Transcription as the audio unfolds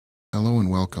Hello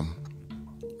and welcome.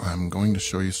 I'm going to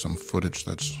show you some footage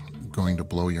that's going to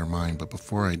blow your mind, but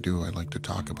before I do, I'd like to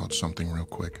talk about something real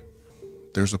quick.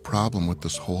 There's a problem with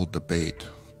this whole debate.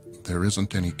 There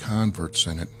isn't any converts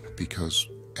in it because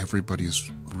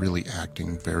everybody's really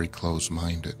acting very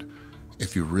close-minded.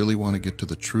 If you really want to get to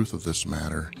the truth of this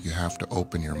matter, you have to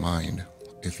open your mind.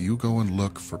 If you go and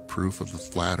look for proof of the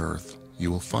flat earth,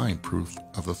 you will find proof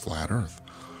of the flat earth.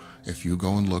 If you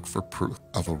go and look for proof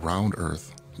of a round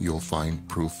earth, you'll find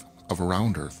proof of a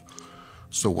round earth.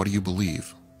 So what do you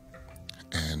believe?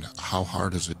 And how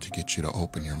hard is it to get you to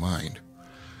open your mind?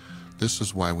 This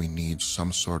is why we need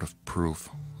some sort of proof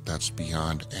that's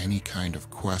beyond any kind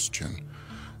of question,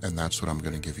 and that's what I'm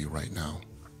going to give you right now.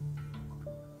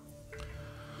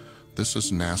 This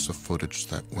is NASA footage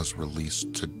that was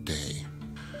released today.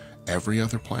 Every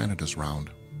other planet is round.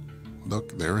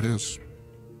 Look, there it is.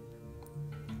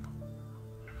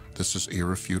 This is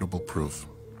irrefutable proof.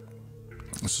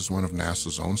 This is one of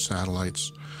NASA's own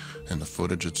satellites and the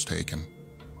footage it's taken.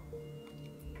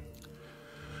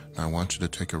 Now I want you to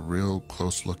take a real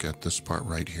close look at this part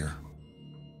right here.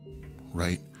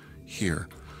 Right here.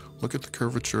 Look at the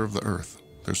curvature of the Earth.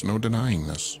 There's no denying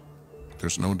this.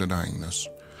 There's no denying this.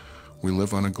 We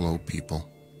live on a globe, people.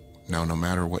 Now, no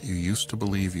matter what you used to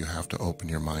believe, you have to open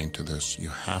your mind to this. You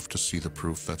have to see the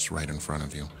proof that's right in front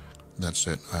of you. That's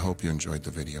it. I hope you enjoyed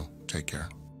the video. Take care.